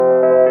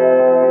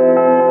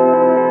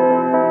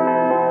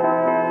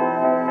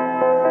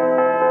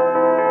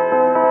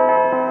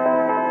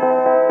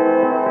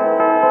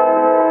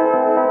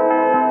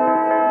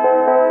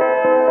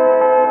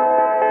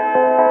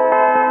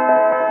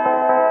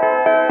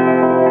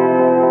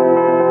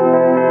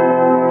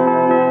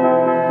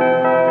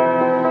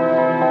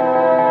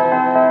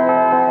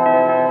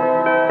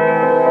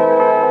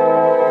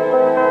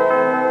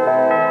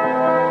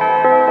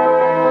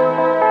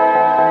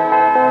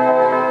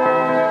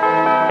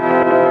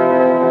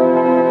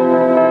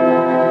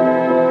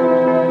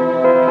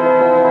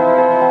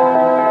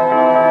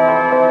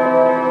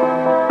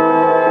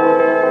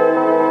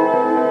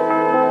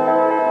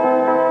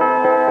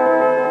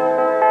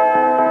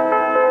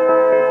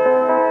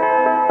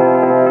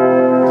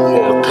You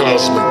are a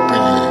cosmic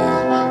being,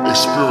 a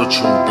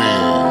spiritual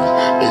being,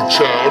 a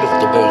child of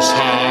the Most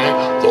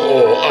High, the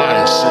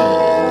all-eye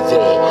seeing,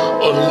 the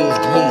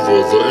unmoved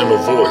mover, the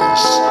inner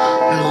voice.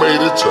 You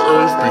made it to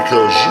earth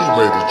because you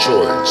made a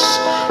choice,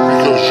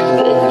 because you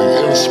were only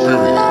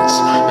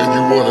inexperienced and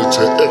you wanted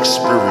to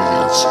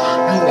experience.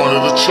 You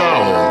wanted a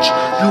challenge,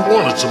 you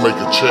wanted to make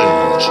a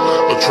change,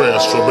 a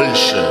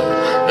transformation,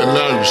 and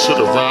now you sit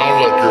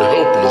around like you're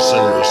helpless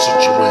in your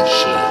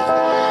situation.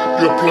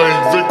 You're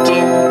playing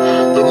victim,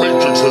 the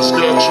matrix has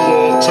got you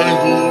all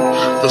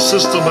tangled, the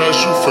system has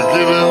you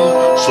forgetting,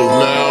 so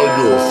now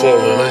you're a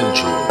fallen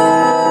angel.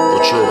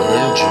 But you're an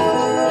angel,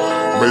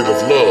 made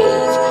of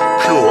love,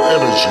 pure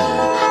energy,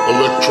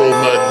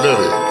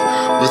 electromagnetic.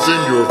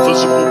 Within your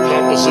physical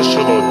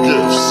composition are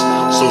gifts,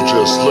 so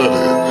just let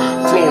it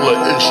flow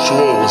like H2O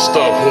and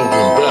stop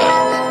holding back.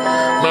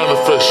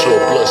 Manifest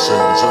your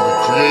blessings and the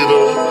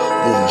Creator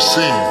will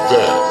receive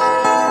that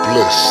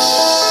bliss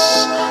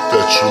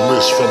that you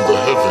missed from the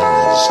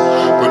heavens,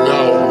 but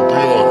now it will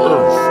be on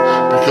earth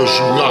because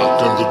you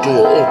knocked and the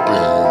door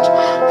opened.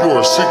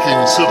 You're a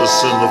seeking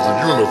citizen of the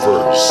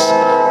universe,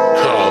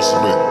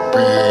 cosmic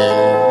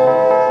being.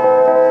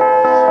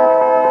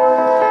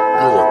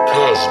 You're a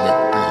cosmic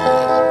being.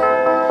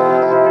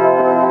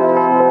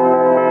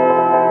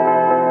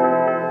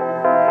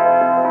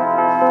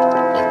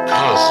 A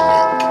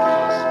cosmic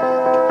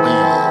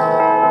being.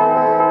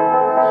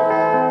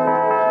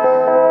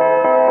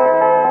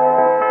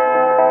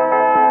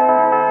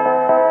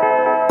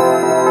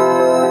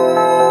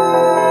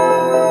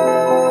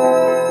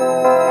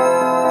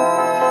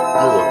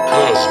 You're a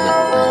cosmic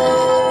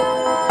being.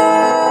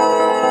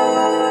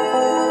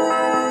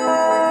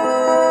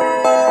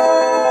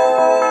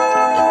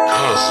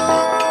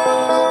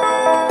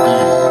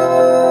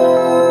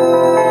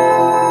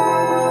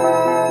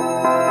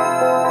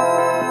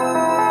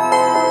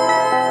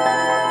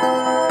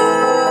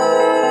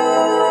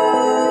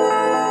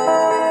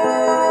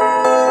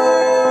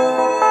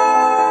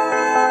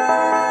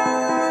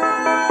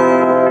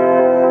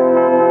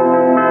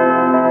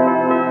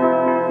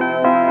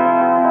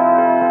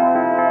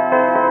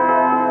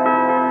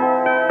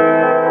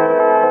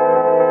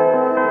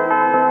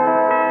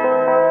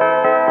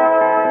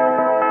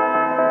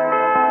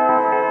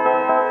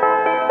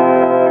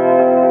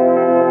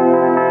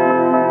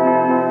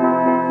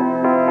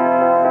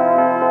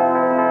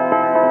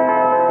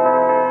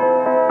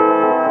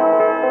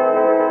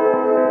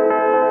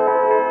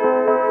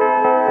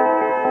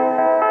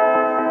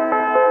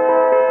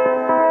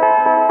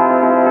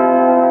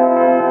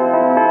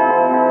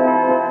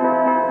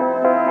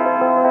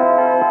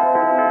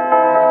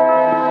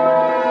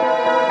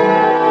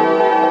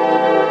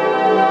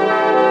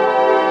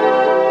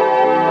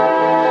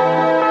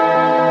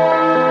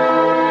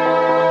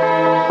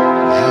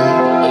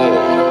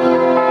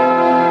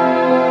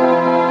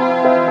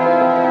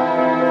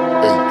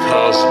 A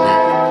cosmic being.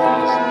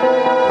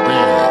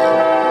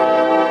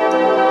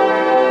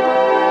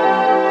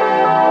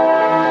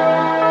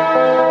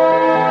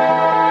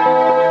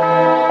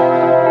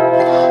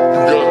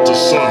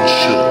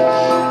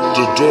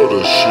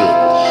 Daughtership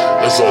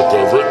as a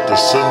direct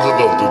descendant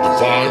of the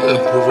divine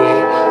emperor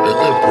and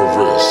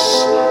empress.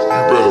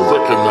 You better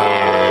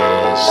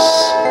recognize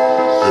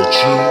that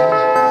you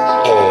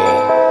are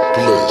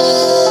bliss.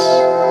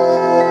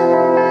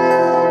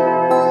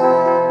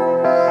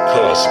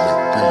 Cosmic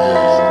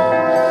being.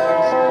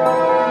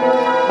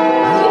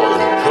 You are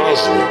a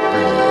cosmic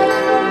being.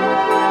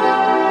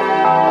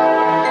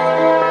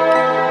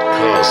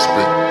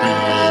 Cosmic being.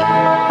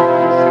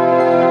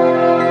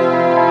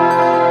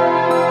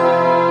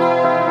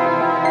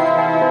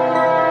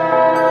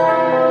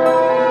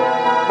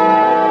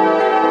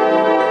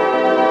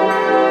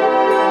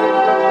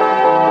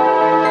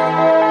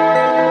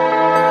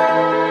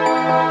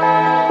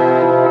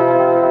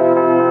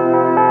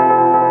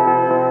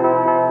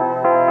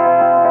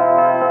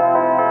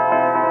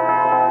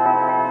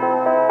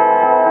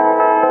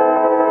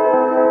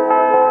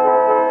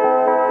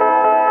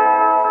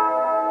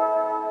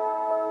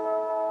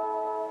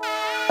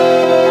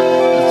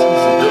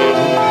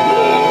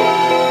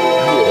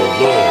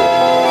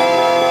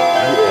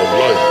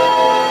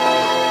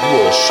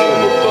 Soul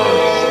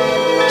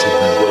bound to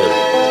be right.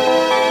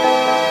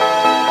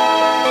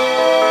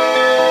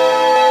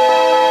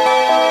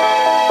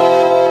 You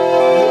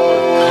are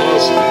a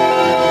cosmic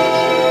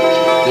being,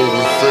 though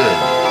within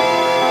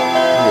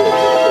you are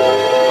the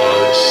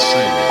all-eye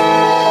seeing.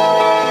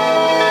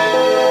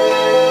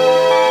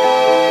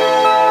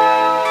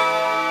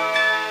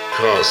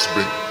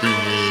 Cosmic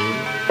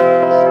being.